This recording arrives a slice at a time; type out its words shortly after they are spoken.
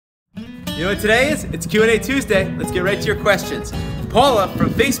You know what today is? It's Q&A Tuesday. Let's get right to your questions. Paula from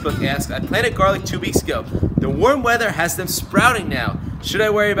Facebook asks, I planted garlic 2 weeks ago. The warm weather has them sprouting now. Should I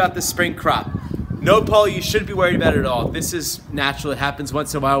worry about the spring crop? No, Paula, you shouldn't be worried about it at all. This is natural. It happens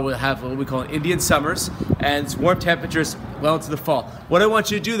once in a while. We'll have what we call Indian summers and it's warm temperatures well into the fall. What I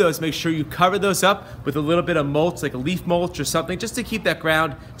want you to do, though, is make sure you cover those up with a little bit of mulch, like a leaf mulch or something, just to keep that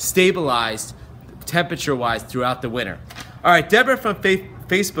ground stabilized temperature-wise throughout the winter. All right, Deborah from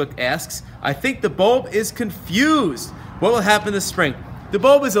Facebook asks, I think the bulb is confused. What will happen this spring? The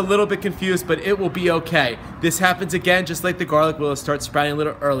bulb is a little bit confused, but it will be okay. This happens again, just like the garlic will start sprouting a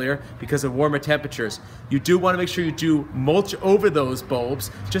little earlier because of warmer temperatures. You do want to make sure you do mulch over those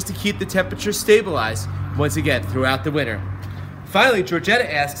bulbs just to keep the temperature stabilized, once again, throughout the winter. Finally,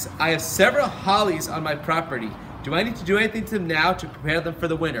 Georgetta asks, I have several hollies on my property. Do I need to do anything to them now to prepare them for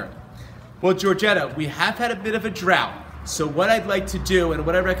the winter? Well, Georgetta, we have had a bit of a drought. So what I'd like to do, and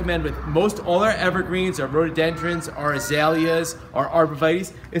what I recommend with most all our evergreens, our rhododendrons, our azaleas, our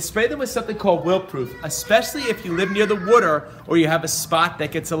arborvitaes, is spray them with something called wilt-proof, especially if you live near the water or you have a spot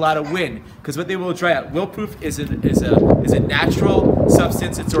that gets a lot of wind, because what they will dry out. Wilt-proof is a natural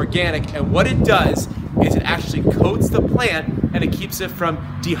substance, it's organic, and what it does is it actually coats the plant and it keeps it from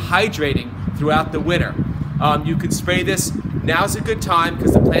dehydrating throughout the winter. You can spray this. Now's a good time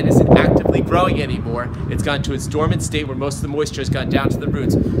because the plant isn't actively growing anymore. It's gone to its dormant state where most of the moisture has gone down to the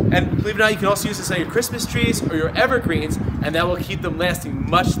roots. And believe it or not, you can also use this on your Christmas trees or your evergreens, and that will keep them lasting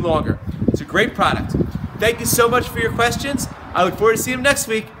much longer. It's a great product. Thank you so much for your questions. I look forward to seeing you next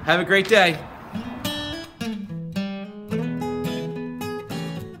week. Have a great day.